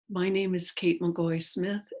My name is Kate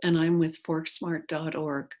McGoey-Smith, and I'm with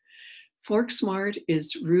ForkSmart.org. ForkSmart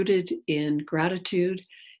is rooted in gratitude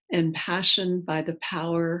and passion by the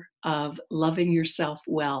power of loving yourself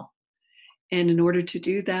well. And in order to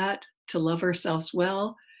do that, to love ourselves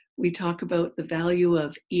well, we talk about the value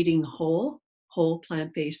of eating whole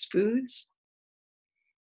plant-based foods,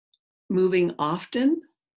 moving often,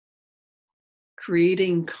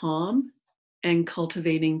 creating calm, and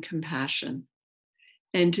cultivating compassion.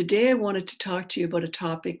 And today I wanted to talk to you about a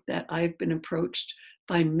topic that I've been approached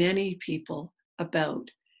by many people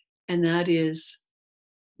about, and that is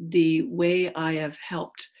the way I have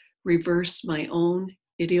helped reverse my own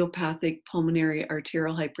idiopathic pulmonary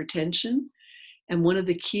arterial hypertension. And one of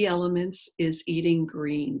the key elements is eating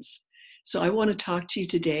greens. So I want to talk to you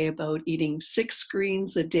today about eating 6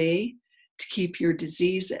 greens a day to keep your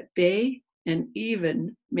disease at bay and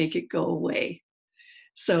even make it go away.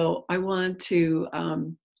 So I want to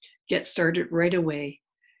get started right away.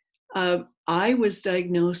 I was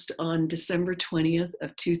diagnosed on December 20th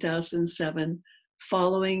of 2007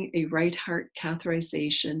 following a right heart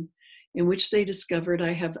catheterization in which they discovered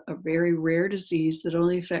I have a very rare disease that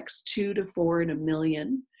only affects 2 to 4 in a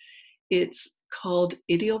million. It's called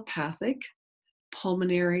Idiopathic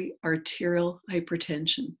Pulmonary Arterial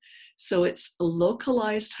Hypertension. So it's a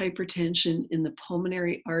localized hypertension in the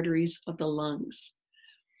pulmonary arteries of the lungs.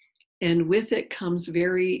 And with it comes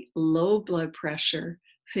very low blood pressure,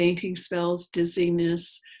 fainting spells,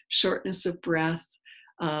 dizziness, shortness of breath,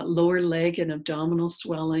 lower leg and abdominal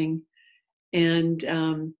swelling.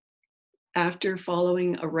 And after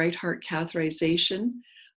following a right heart catheterization,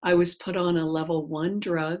 I was put on a level 1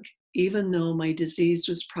 drug, even though my disease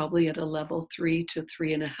was probably at a level 3 to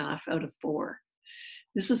 3.5 out of 4.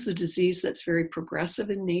 This is a disease that's very progressive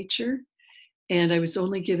in nature, and I was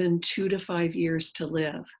only given 2 to 5 years to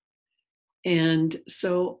live. And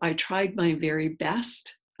so I tried my very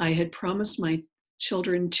best. I had promised my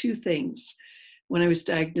children 2 things when I was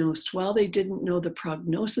diagnosed. While they didn't know the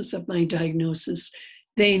prognosis of my diagnosis,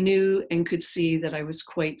 they knew and could see that I was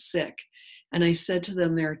quite sick. And I said to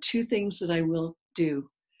them, there are 2 things that I will do.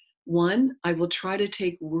 1, I will try to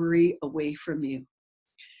take worry away from you.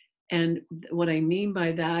 And what I mean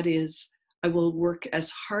by that is I will work as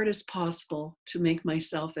hard as possible to make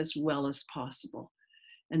myself as well as possible.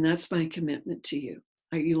 And that's my commitment to you.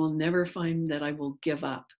 You will never find that I will give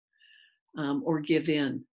up or give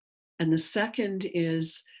in. And the second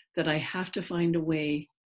is that I have to find a way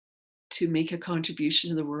to make a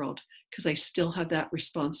contribution to the world because I still have that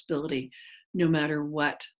responsibility no matter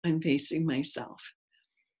what I'm facing myself.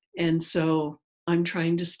 And so I'm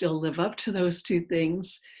trying to still live up to those 2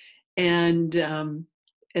 things. And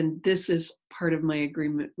this is part of my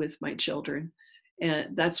agreement with my children.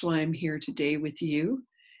 And that's why I'm here today with you.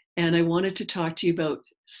 And I wanted to talk to you about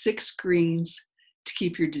 6 greens to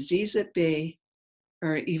keep your disease at bay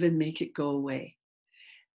or even make it go away.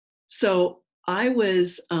 So I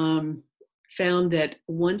was found that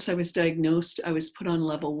once I was diagnosed, I was put on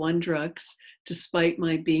level 1 drugs, despite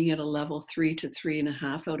my being at a level 3 to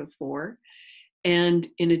 3.5 out of 4. And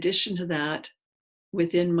in addition to that,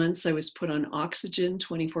 within months, I was put on oxygen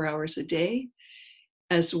 24 hours a day,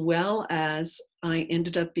 as well as I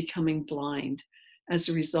ended up becoming blind as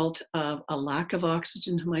a result of a lack of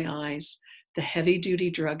oxygen to my eyes, the heavy-duty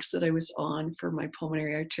drugs that I was on for my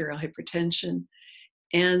pulmonary arterial hypertension,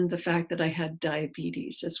 and the fact that I had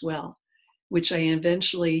diabetes as well, which I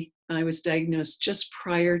was diagnosed just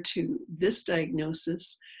prior to this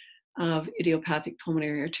diagnosis of idiopathic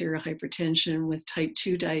pulmonary arterial hypertension with type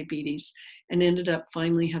 2 diabetes, and ended up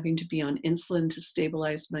finally having to be on insulin to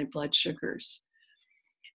stabilize my blood sugars.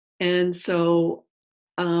 And so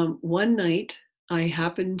one night, I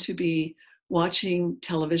happened to be watching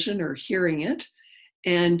television or hearing it,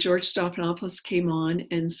 and George Stephanopoulos came on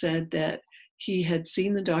and said that he had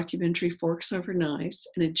seen the documentary Forks Over Knives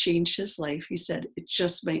and it changed his life. He said, it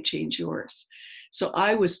just might change yours. So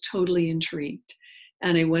I was totally intrigued,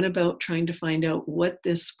 and I went about trying to find out what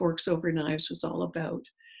this Forks Over Knives was all about.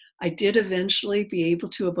 I did eventually be able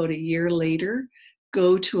to, about a year later,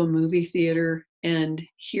 go to a movie theater and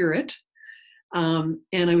hear it. And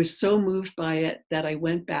I was so moved by it that I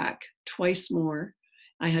went back twice more.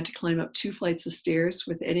 I had to climb up 2 flights of stairs.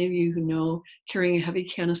 With any of you who know, carrying a heavy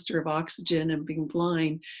canister of oxygen and being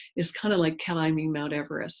blind is kind of like climbing Mount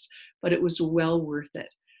Everest, but it was well worth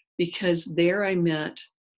it because there I met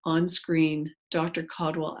on screen Dr.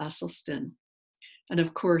 Caldwell Esselstyn and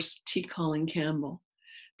of course T. Colin Campbell.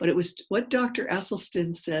 But it was what Dr.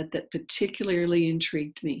 Esselstyn said that particularly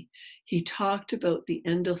intrigued me. He talked about the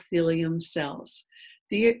endothelium cells.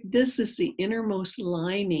 This is the innermost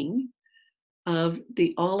lining of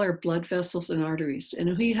all our blood vessels and arteries.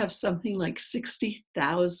 And we have something like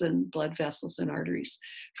 60,000 blood vessels and arteries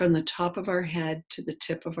from the top of our head to the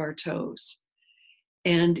tip of our toes.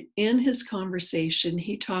 And in his conversation,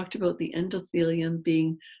 he talked about the endothelium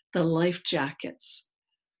being the life jackets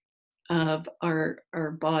of our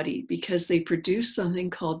body, because they produce something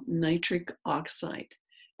called nitric oxide.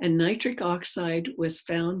 And nitric oxide was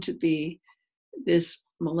found to be this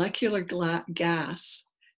molecular gas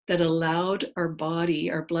that allowed our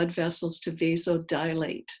body, our blood vessels, to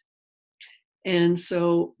vasodilate. And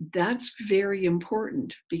so that's very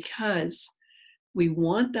important, because we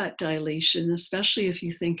want that dilation, especially if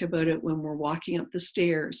you think about it when we're walking up the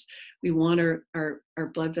stairs. We want our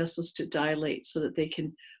blood vessels to dilate so that they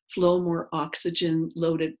can flow more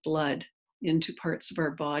oxygen-loaded blood into parts of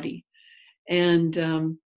our body.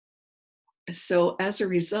 And so as a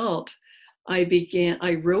result,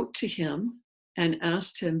 I wrote to him and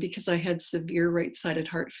asked him, because I had severe right-sided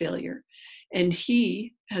heart failure. And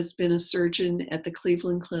he has been a surgeon at the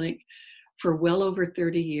Cleveland Clinic for well over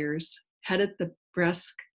 30 years, headed the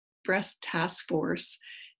breast task force,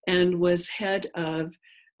 and was head of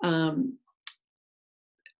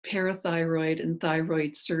parathyroid and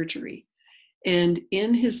thyroid surgery. And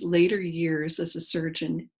in his later years as a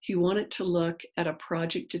surgeon, he wanted to look at a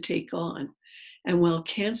project to take on. And while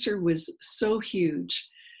cancer was so huge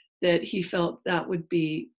that he felt that would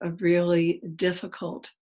be a really difficult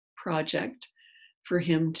project for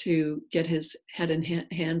him to get his head and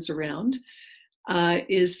hands around,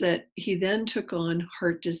 is that he then took on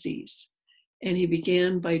heart disease. And he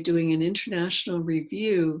began by doing an international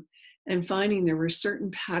review and finding there were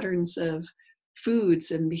certain patterns of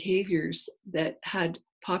foods and behaviors that had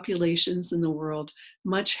populations in the world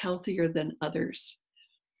much healthier than others.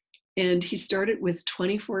 And he started with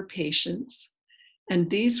 24 patients, and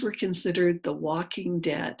these were considered the walking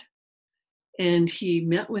dead. And he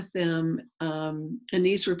met with them, and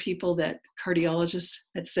these were people that cardiologists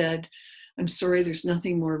had said, I'm sorry, there's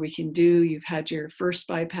nothing more we can do. You've had your first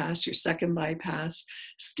bypass, your second bypass,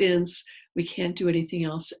 stents. We can't do anything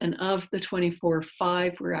else. And of the 24,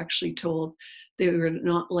 5 were actually told they were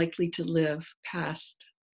not likely to live past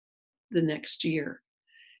the next year,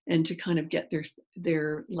 and to kind of get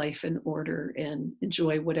their life in order and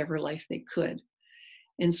enjoy whatever life they could.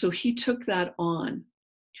 And so he took that on.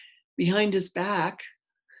 Behind his back,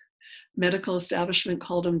 medical establishment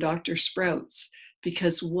called him Dr. Sprouts,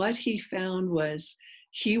 because what he found was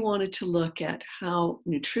he wanted to look at how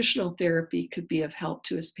nutritional therapy could be of help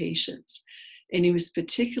to his patients. And he was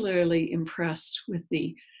particularly impressed with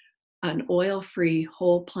an oil-free,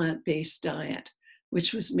 whole plant-based diet,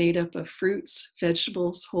 which was made up of fruits,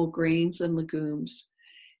 vegetables, whole grains, and legumes,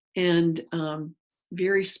 and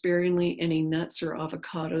very sparingly any nuts or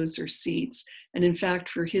avocados or seeds. And in fact,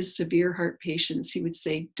 for his severe heart patients, he would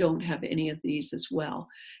say, don't have any of these as well,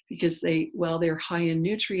 because while they're high in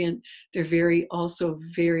nutrient, they're also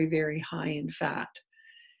very, very high in fat.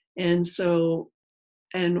 And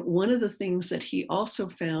one of the things that he also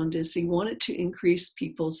found is he wanted to increase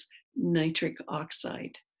people's nitric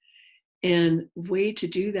oxide. And the way to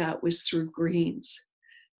do that was through greens,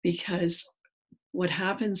 because what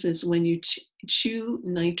happens is when you chew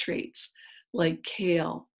nitrates like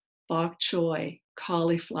kale, bok choy,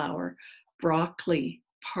 cauliflower, broccoli,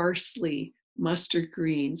 parsley, mustard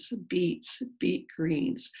greens, beets, beet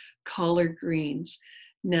greens, collard greens,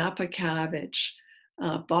 Napa cabbage,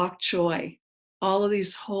 bok choy, all of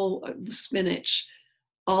these whole spinach,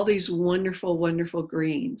 all these wonderful, wonderful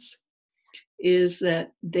greens, is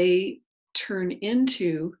that they turn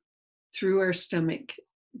into, through our stomach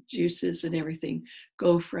juices and everything,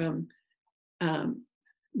 go from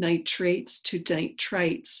nitrates to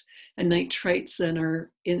nitrites, and nitrites then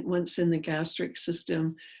once in the gastric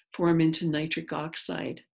system, form into nitric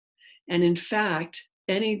oxide. And in fact,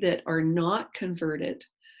 any that are not converted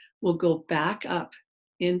will go back up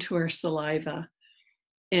into our saliva,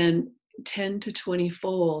 and 10 to 20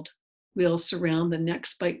 fold will surround the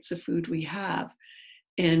next bites of food we have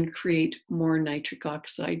and create more nitric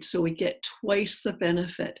oxide. So we get twice the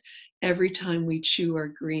benefit every time we chew our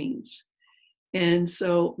greens. And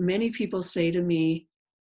so many people say to me,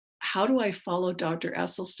 how do I follow Dr.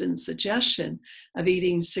 Esselstyn's suggestion of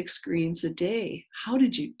eating 6 greens a day? How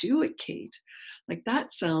did you do it, Kate? Like,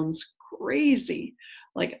 that sounds crazy.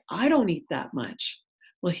 Like, I don't eat that much.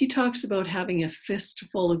 Well, he talks about having a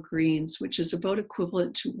fistful of greens, which is about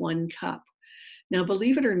equivalent to 1 cup. Now,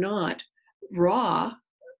 believe it or not, raw,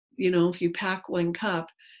 if you pack 1 cup,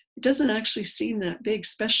 it doesn't actually seem that big,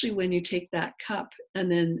 especially when you take that cup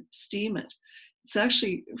and then steam it. It's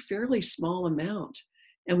actually a fairly small amount.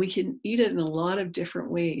 And we can eat it in a lot of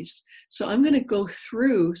different ways. So I'm going to go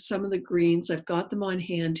through some of the greens. I've got them on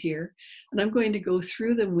hand here, and I'm going to go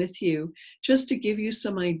through them with you just to give you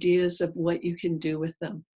some ideas of what you can do with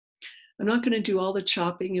them. I'm not going to do all the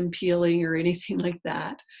chopping and peeling or anything like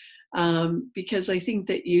that, because I think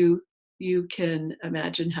that you can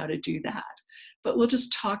imagine how to do that. But we'll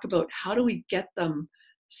just talk about how do we get them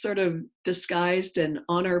sort of disguised and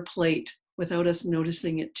on our plate without us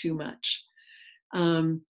noticing it too much.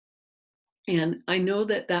 And I know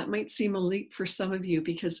that that might seem a leap for some of you,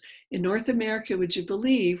 because in North America, would you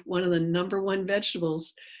believe, one of the number one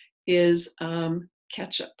vegetables is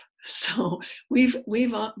ketchup. So we've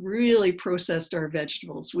really processed our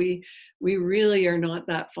vegetables. We really are not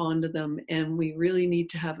that fond of them, and we really need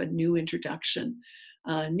to have a new introduction.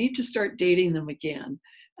 Need to start dating them again,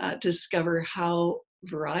 discover how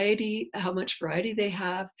much variety they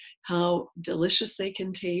have, how delicious they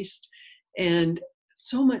can taste, and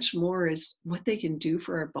so much more is what they can do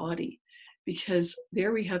for our body. Because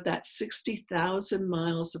there we have that 60,000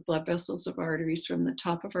 miles of blood vessels of arteries from the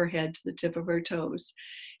top of our head to the tip of our toes.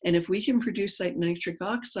 And if we can produce that nitric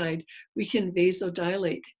oxide, we can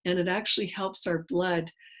vasodilate, and it actually helps our blood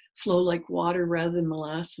flow like water rather than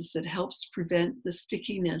molasses. It helps prevent the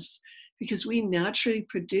stickiness, because we naturally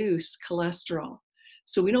produce cholesterol.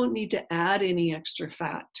 So we don't need to add any extra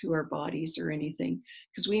fat to our bodies or anything,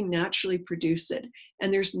 because we naturally produce it.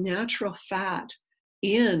 And there's natural fat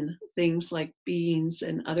in things like beans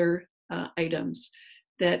and other items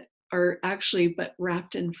that are actually but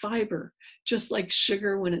wrapped in fiber. Just like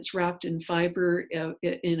sugar, when it's wrapped in fiber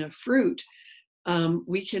in a fruit,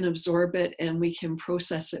 we can absorb it and we can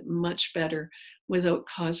process it much better without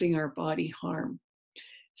causing our body harm.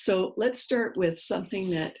 So let's start with something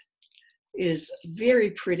that is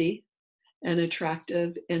very pretty and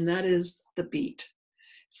attractive, and that is the beet.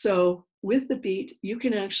 So with the beet, you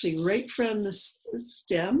can actually, right from the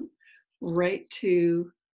stem right to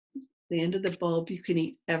the end of the bulb, you can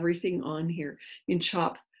eat everything on here. You can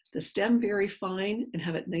chop the stem very fine and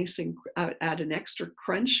have it nice and add an extra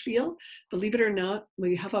crunch feel. Believe it or not,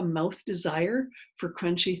 we have a mouth desire for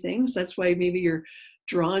crunchy things. That's why maybe you're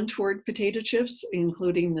drawn toward potato chips,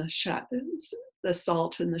 including the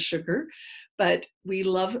salt and the sugar, but we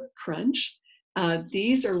love crunch.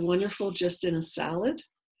 These are wonderful just in a salad.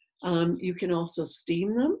 You can also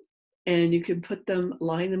steam them, and you can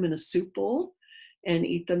line them in a soup bowl and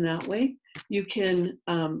eat them that way. You can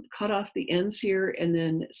cut off the ends here and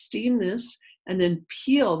then steam this, and then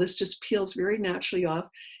peel. This just peels very naturally off,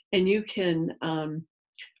 and you can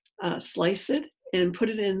slice it and put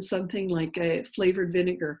it in something like a flavored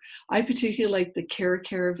vinegar. I particularly like the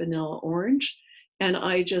Cara vanilla orange, and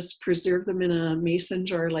I just preserve them in a mason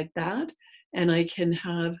jar like that, and I can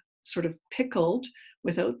have sort of pickled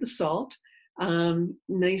without the salt,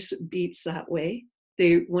 nice beets that way.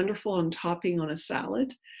 They're wonderful on topping on a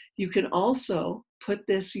salad. You can also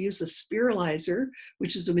use a spiralizer,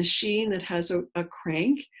 which is a machine that has a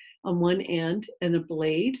crank on one end and a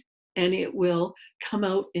blade, and it will come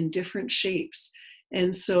out in different shapes.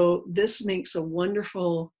 And so this makes a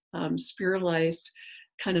wonderful spiralized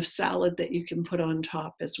kind of salad that you can put on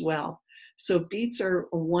top as well. So beets are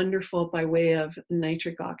wonderful by way of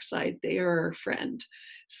nitric oxide. They are our friend.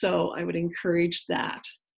 So I would encourage that.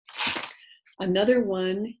 Another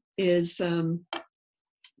one is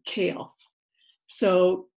kale.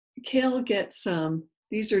 So kale gets,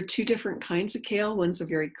 these are two different kinds of kale. One's a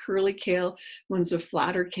very curly kale, one's a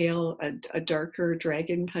flatter kale, a darker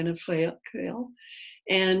dragon kind of kale.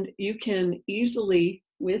 And you can easily,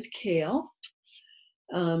 with kale,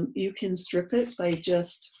 you can strip it by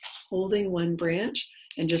just holding one branch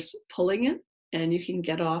and just pulling it, and you can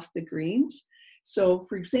get off the greens. So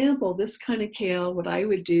for example, this kind of kale, what I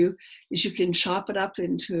would do is you can chop it up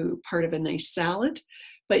into part of a nice salad,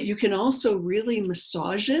 but you can also really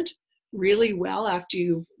massage it really well after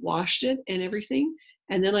you've washed it and everything.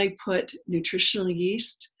 And then I put nutritional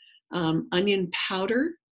yeast, onion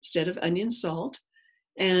powder instead of onion salt,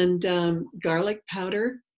 and garlic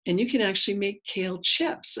powder. And you can actually make kale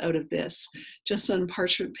chips out of this, just on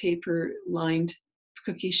parchment paper lined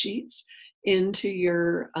cookie sheets, into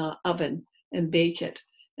your oven and bake it.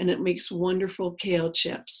 And it makes wonderful kale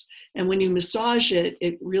chips. And when you massage it,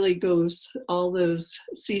 it really goes, all those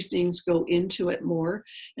seasonings go into it more,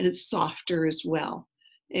 and it's softer as well.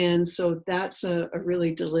 And so that's a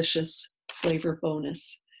really delicious flavor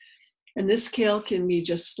bonus. And this kale can be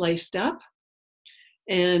just sliced up,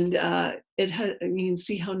 and you can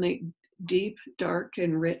see how deep, dark,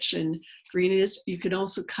 and rich and green it is. You can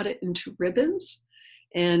also cut it into ribbons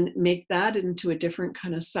and make that into a different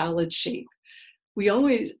kind of salad shape. we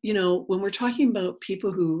always, when we're talking about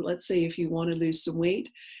people who, let's say, if you want to lose some weight,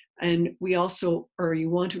 and we also, or you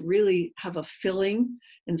want to really have a filling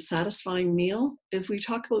and satisfying meal, if we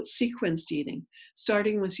talk about sequenced eating,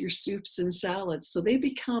 starting with your soups and salads, so they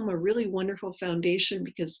become a really wonderful foundation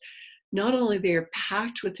because not only they're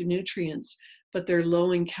packed with the nutrients, but they're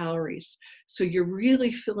low in calories. So you're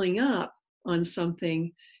really filling up on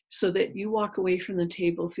something so that you walk away from the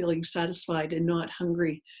table feeling satisfied and not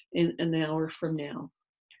hungry in an hour from now.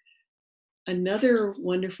 Another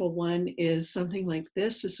wonderful one is something like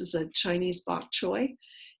this. This is a Chinese bok choy,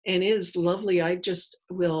 and it is lovely. I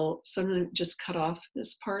will sometimes just cut off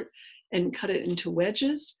this part and cut it into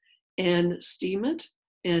wedges and steam it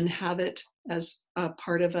and have it as a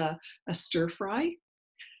part of a stir fry.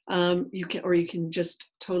 You can just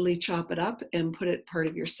totally chop it up and put it part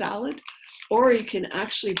of your salad, or you can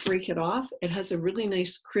actually break it off. It has a really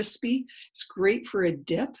nice crispy. It's great for a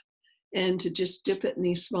dip, and to just dip it in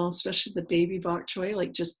these small, especially the baby bok choy,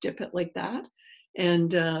 like just dip it like that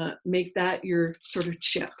and make that your sort of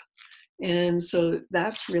chip. And so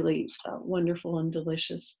that's really wonderful and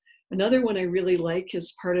delicious. Another one I really like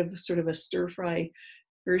as part of sort of a stir fry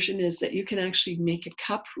version is that you can actually make a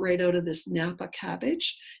cup right out of this Napa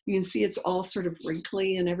cabbage. You can see it's all sort of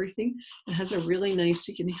wrinkly and everything. It has a really nice,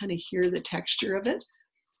 you can kind of hear the texture of it,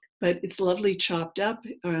 but it's lovely chopped up,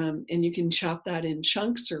 and you can chop that in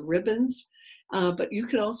chunks or ribbons. But you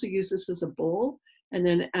could also use this as a bowl and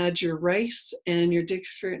then add your rice and your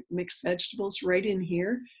different mixed vegetables right in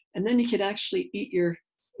here. And then you could actually eat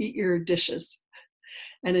your dishes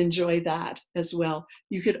and enjoy that as well.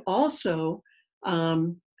 You could also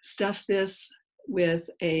stuff this with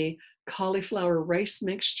a cauliflower rice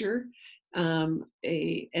mixture and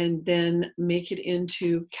then make it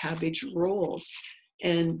into cabbage rolls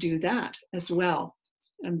and do that as well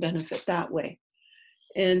and benefit that way.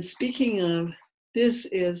 And speaking of, this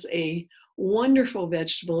is a wonderful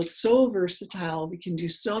vegetable. It's so versatile. We can do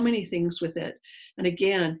so many things with it. And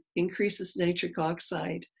again, increases nitric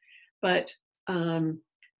oxide. But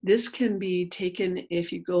this can be taken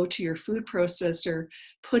if you go to your food processor,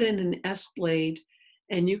 put in an S blade,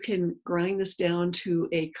 and you can grind this down to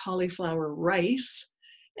a cauliflower rice.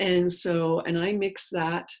 And I mix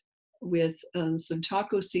that with some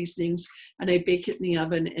taco seasonings, and I bake it in the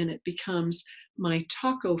oven, and it becomes my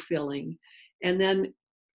taco filling. And then,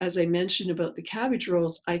 as I mentioned about the cabbage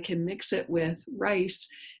rolls, I can mix it with rice,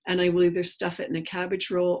 and I will either stuff it in a cabbage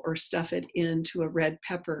roll or stuff it into a red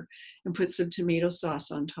pepper and put some tomato sauce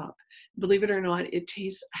on top. Believe it or not, it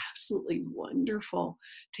tastes absolutely wonderful.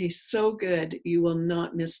 Tastes so good, you will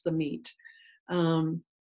not miss the meat.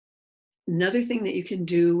 Another thing that you can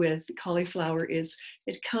do with cauliflower is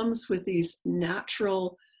it comes with these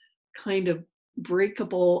natural kind of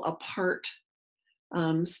breakable apart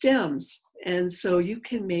stems. And so you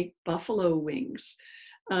can make buffalo wings.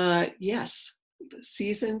 Yes,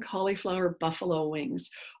 seasoned cauliflower buffalo wings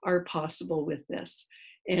are possible with this.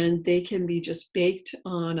 And they can be just baked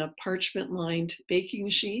on a parchment lined baking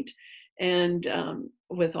sheet and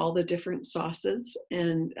with all the different sauces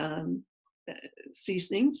and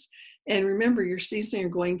seasonings. And remember, your seasoning are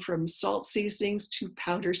going from salt seasonings to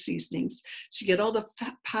powder seasonings. So you get all the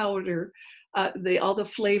powder, all the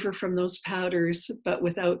flavor from those powders, but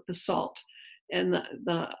without the salt and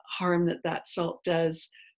the harm that salt does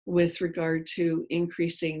with regard to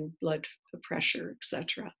increasing blood pressure,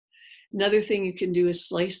 etc. Another thing you can do is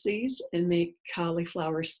slice these and make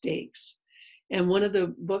cauliflower steaks. And one of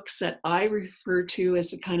the books that I refer to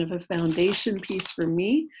as a kind of a foundation piece for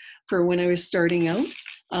me for when I was starting out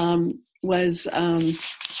was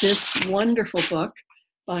this wonderful book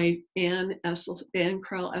by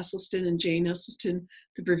Caldwell Esselstyn and Jane Esselstyn,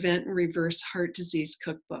 The Prevent and Reverse Heart Disease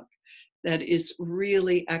Cookbook. That is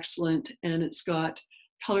really excellent, and it's got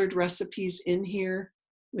colored recipes in here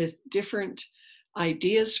with different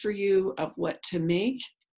ideas for you of what to make,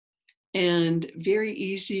 and very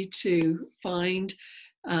easy to find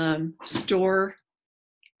store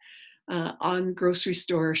on grocery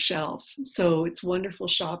store shelves. So it's wonderful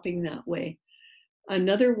shopping that way.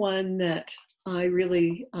 Another one that I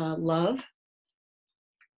really love,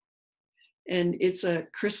 and it's a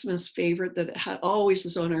Christmas favorite that always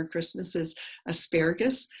is on our Christmas, is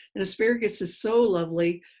asparagus. And asparagus is so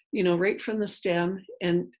lovely, right from the stem.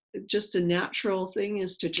 And just a natural thing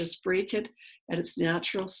is to just break it at its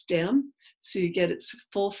natural stem so you get its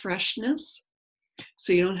full freshness.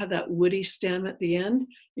 So you don't have that woody stem at the end,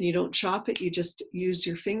 and you don't chop it. You just use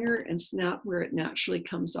your finger and snap where it naturally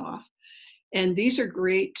comes off. And these are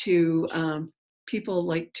great to, people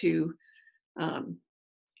like to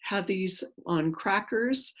have these on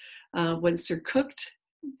crackers once they're cooked,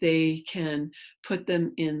 They can put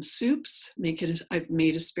them in soups, I've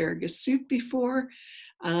made asparagus soup before.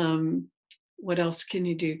 Um, what else can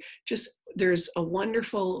you do? There's a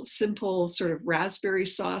wonderful, simple sort of raspberry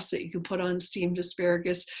sauce that you can put on steamed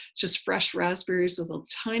asparagus. It's just fresh raspberries with a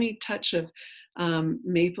tiny touch of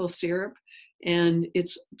maple syrup, and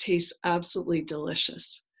it tastes absolutely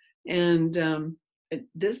delicious. And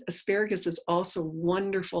this asparagus is also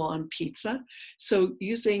wonderful on pizza. So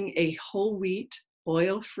using a whole wheat,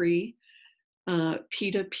 oil-free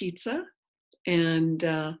pita pizza, and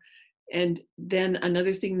then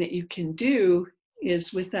another thing that you can do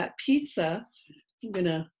is with that pizza, I'm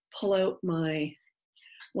gonna pull out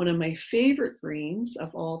one of my favorite greens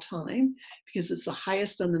of all time, because it's the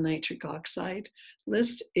highest on the nitric oxide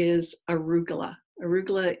list, is arugula.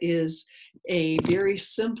 Arugula is a very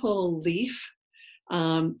simple leaf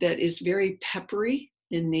that is very peppery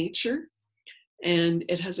in nature. And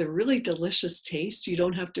it has a really delicious taste. You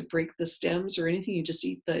don't have to break the stems or anything. You just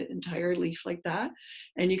eat the entire leaf like that.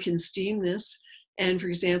 And you can steam this and, for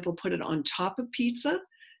example, put it on top of pizza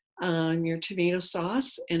on your tomato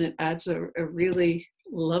sauce, and it adds a really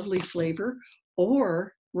lovely flavor.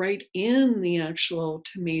 Or right in the actual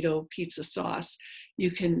tomato pizza sauce, you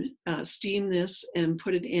can steam this and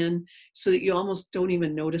put it in so that you almost don't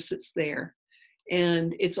even notice it's there.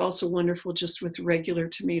 And it's also wonderful just with regular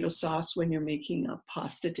tomato sauce when you're making a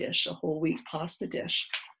pasta dish, a whole wheat pasta dish.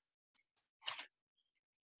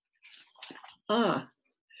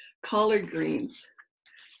 Collard greens.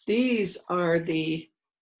 These are the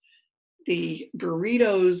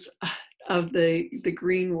burritos of the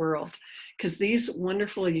green world, because these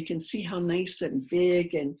wonderful, you can see how nice and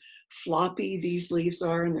big and floppy these leaves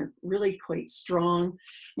are, and they're really quite strong.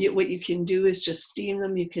 What you can do is just steam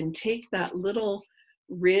them. You can take that little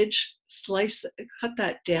ridge, cut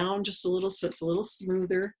that down just a little so it's a little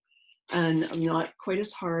smoother and not quite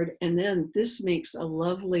as hard. And then this makes a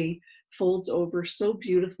lovely, folds over so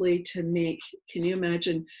beautifully to make, can you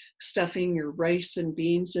imagine stuffing your rice and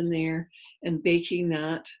beans in there and baking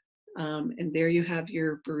that? And there you have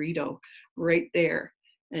your burrito right there.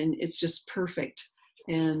 And it's just perfect.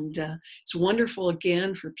 And it's wonderful,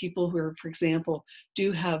 again, for people who are, for example,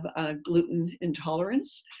 do have gluten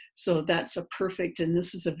intolerance. So that's a perfect, and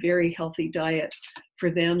this is a very healthy diet for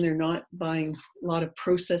them. They're not buying a lot of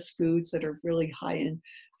processed foods that are really high in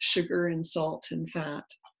sugar and salt and fat.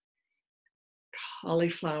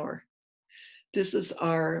 Cauliflower. This is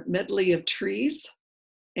our medley of trees.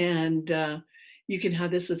 And you can have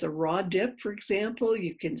this as a raw dip, for example.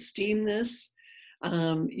 You can steam this.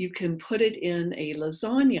 You can put it in a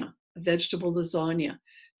lasagna, a vegetable lasagna,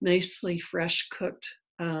 nicely fresh cooked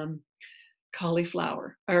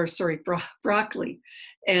cauliflower, or sorry, broccoli.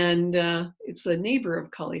 And it's a neighbor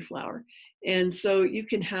of cauliflower. And so you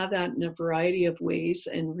can have that in a variety of ways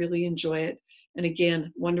and really enjoy it. And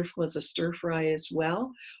again, wonderful as a stir fry as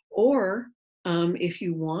well. Or if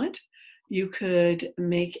you want, you could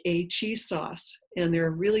make a cheese sauce. And there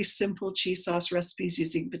are really simple cheese sauce recipes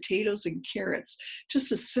using potatoes and carrots,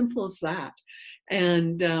 just as simple as that.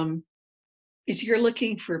 And if you're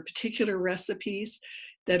looking for particular recipes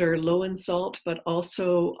that are low in salt, but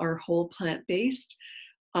also are whole plant-based,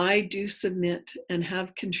 I do submit and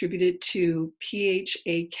have contributed to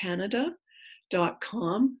phacanada.com,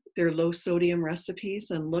 their low sodium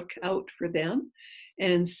recipes, and look out for them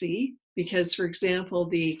and see. Because, for example,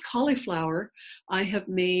 the cauliflower, I have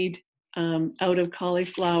made out of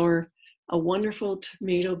cauliflower a wonderful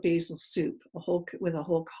tomato basil soup, with a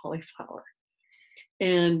whole cauliflower.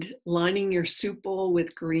 And lining your soup bowl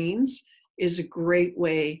with greens is a great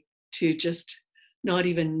way to just not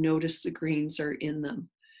even notice the greens are in them.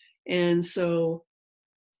 And so,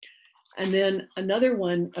 and then another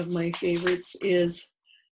one of my favorites is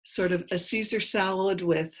sort of a Caesar salad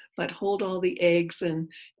but hold all the eggs and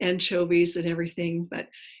anchovies and everything, but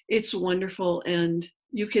it's wonderful. And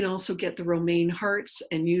you can also get the romaine hearts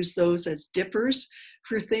and use those as dippers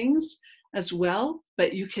for things as well,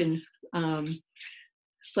 but you can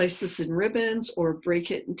slice this in ribbons or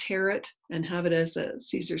break it and tear it and have it as a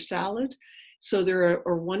Caesar salad. So there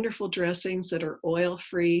are wonderful dressings that are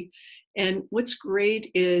oil-free. And what's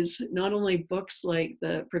great is not only books like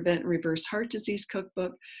the Prevent and Reverse Heart Disease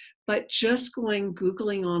Cookbook, but just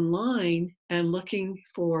Googling online and looking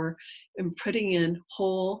for and putting in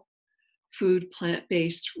whole food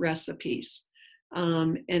plant-based recipes,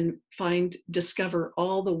 and discover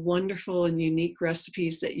all the wonderful and unique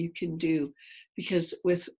recipes that you can do. Because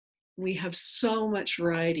we have so much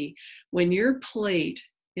variety. When your plate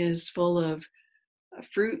is full of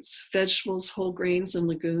fruits, vegetables, whole grains, and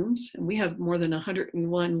legumes. And we have more than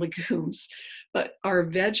 101 legumes. But our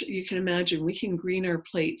veg, you can imagine, we can green our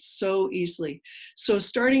plates so easily. So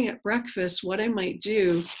starting at breakfast, what I might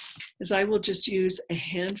do is I will just use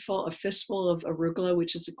a fistful of arugula,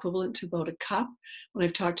 which is equivalent to about a cup. When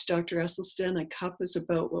I've talked to Dr. Esselstyn, a cup is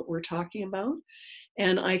about what we're talking about.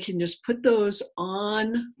 And I can just put those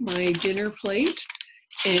on my dinner plate,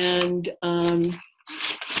 and I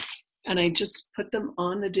just put them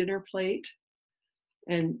on the dinner plate.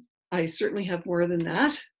 And I certainly have more than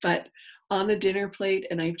that, but on the dinner plate,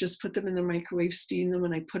 and I just put them in the microwave, steam them,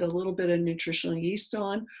 and I put a little bit of nutritional yeast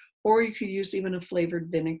on, or you could use even a flavored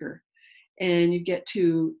vinegar. And you get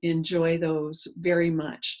to enjoy those very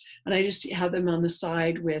much. And I just have them on the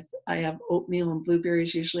side with, I have oatmeal and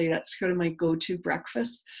blueberries usually. That's kind of my go-to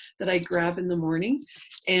breakfast that I grab in the morning.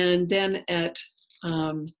 And then at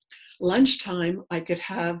lunchtime, I could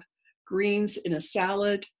have greens in a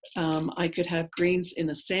salad. I could have greens in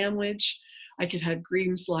a sandwich. I could have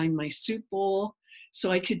greens line my soup bowl. So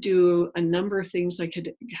I could do a number of things. I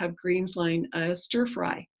could have greens line a stir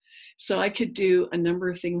fry. So I could do a number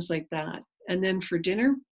of things like that. And then for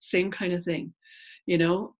dinner, same kind of thing,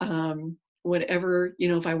 whatever,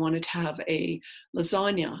 if I wanted to have a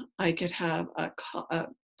lasagna, I could have a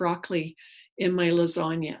broccoli in my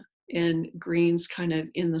lasagna and greens kind of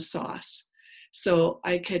in the sauce. So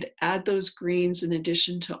I could add those greens in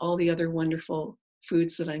addition to all the other wonderful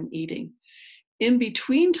foods that I'm eating. In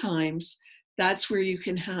between times, that's where you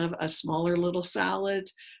can have a smaller little salad.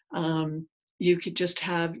 You could just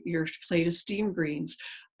have your plate of steamed greens.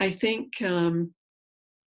 I think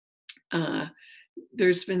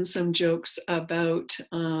there's been some jokes about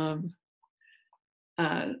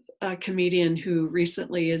a comedian who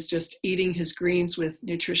recently is just eating his greens with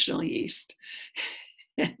nutritional yeast.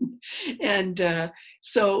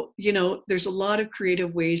 So, there's a lot of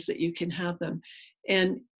creative ways that you can have them.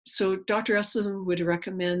 And so Dr. Esselstyn would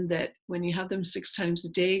recommend that when you have them 6 times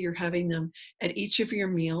a day, you're having them at each of your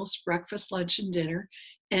meals, breakfast, lunch, and dinner,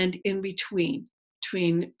 and in between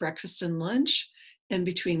breakfast and lunch, and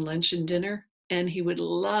between lunch and dinner. And he would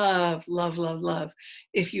love, love, love, love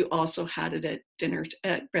if you also had it at dinner,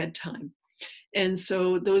 at bedtime. And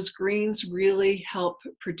so those greens really help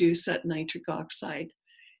produce that nitric oxide.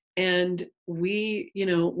 And we,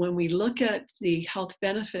 when we look at the health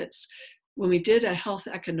benefits, when we did a health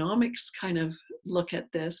economics kind of look at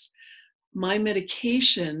this, my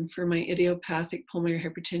medication for my idiopathic pulmonary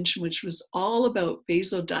hypertension, which was all about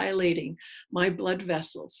vasodilating my blood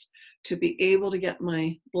vessels to be able to get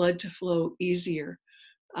my blood to flow easier,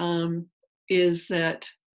 is that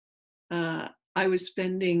I was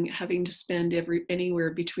having to spend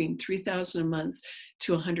anywhere between $3,000 a month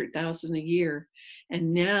to $100,000 a year.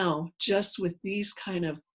 And now, just with these kind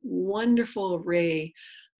of wonderful array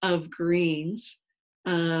of greens,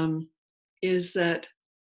 is that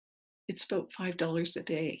it's about $5 a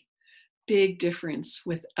day. Big difference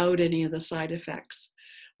without any of the side effects.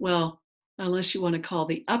 Well, unless you want to call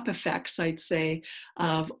the up effects, I'd say,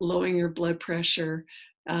 of lowering your blood pressure.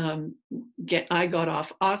 I got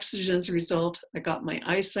off oxygen as a result. I got my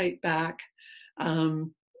eyesight back.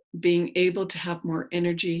 Being able to have more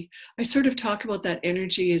energy. I sort of talk about that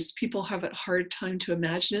energy as people have a hard time to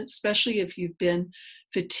imagine it, especially if you've been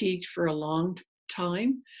fatigued for a long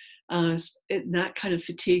time. That kind of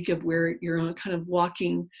fatigue of where you're on kind of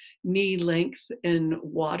walking knee length in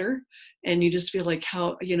water, and you just feel like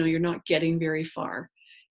you're not getting very far.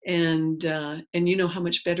 And you know how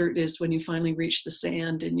much better it is when you finally reach the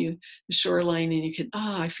sand and the shoreline, and you can,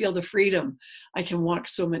 I feel the freedom. I can walk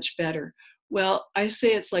so much better. Well, I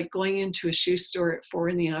say it's like going into a shoe store at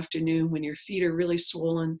 4 p.m. when your feet are really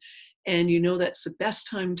swollen, and that's the best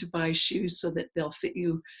time to buy shoes so that they'll fit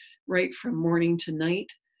you right from morning to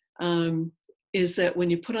night. Is that when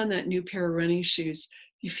you put on that new pair of running shoes,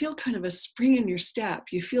 you feel kind of a spring in your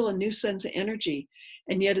step. You feel a new sense of energy.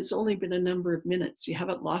 And yet it's only been a number of minutes. You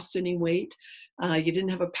haven't lost any weight. You didn't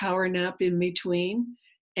have a power nap in between.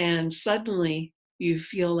 And suddenly you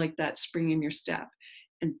feel like that spring in your step.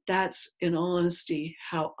 And that's, in all honesty,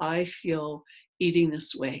 how I feel eating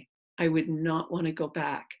this way. I would not want to go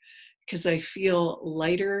back because I feel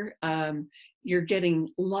lighter. You're getting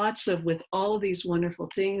lots of, with all of these wonderful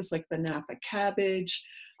things like the Napa cabbage,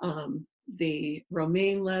 the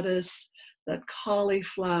romaine lettuce, the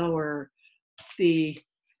cauliflower, the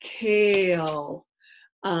kale,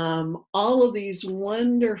 all of these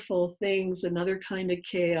wonderful things, another kind of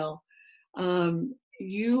kale.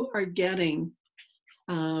 You are getting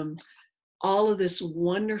all of this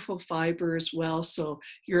wonderful fiber as well. So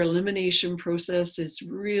your elimination process is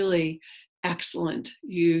really excellent.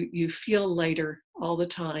 You feel lighter all the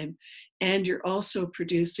time, and you're also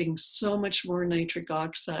producing so much more nitric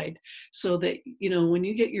oxide, so that when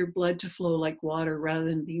you get your blood to flow like water rather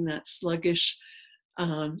than being that sluggish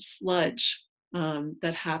sludge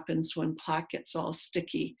that happens when plaque gets all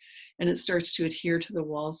sticky and it starts to adhere to the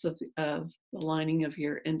walls of the lining of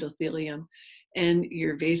your endothelium, and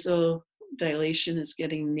your vasodilation is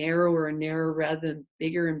getting narrower and narrower rather than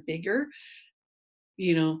bigger and bigger.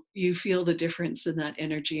 You feel the difference in that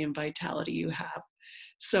energy and vitality you have.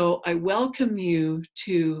 So I welcome you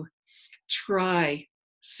to try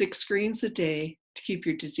 6 greens a day to keep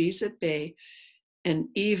your disease at bay and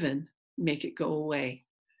even make it go away.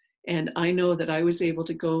 And I know that I was able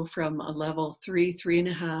to go from a level 3,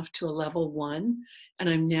 3.5 to a level 1. And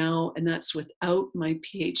I'm now, and that's without my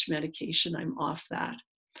pH medication, I'm off that.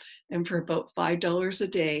 And for about $5 a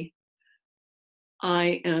day,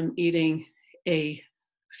 I am eating a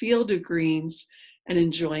field of greens and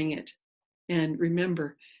enjoying it. And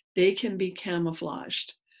remember, they can be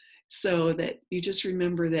camouflaged, so that you just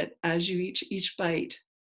remember that as you eat each bite,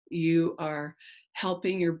 you are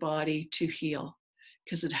helping your body to heal,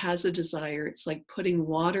 because it has a desire. It's like putting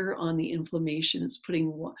water on the inflammation. It's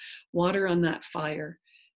putting water on that fire,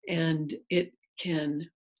 and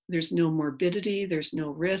there's no morbidity, there's no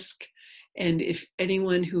risk. And if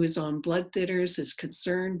anyone who is on blood thinners is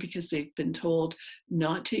concerned because they've been told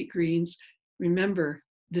not to eat greens, remember,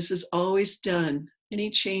 this is always done. Any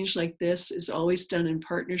change like this is always done in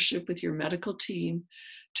partnership with your medical team.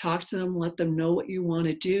 Talk to them, let them know what you want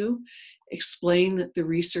to do, explain the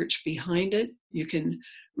research behind it. You can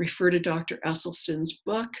refer to Dr. Esselstyn's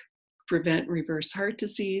book, Prevent and Reverse Heart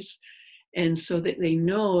Disease, and so that they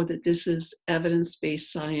know that this is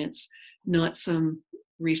evidence-based science, not some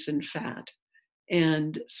recent fad.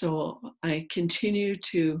 And so I continue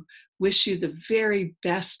to wish you the very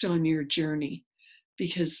best on your journey,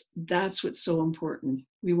 because that's what's so important.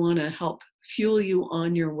 We want to help fuel you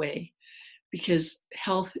on your way, because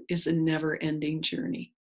health is a never-ending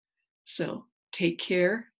journey. So take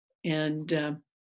care, and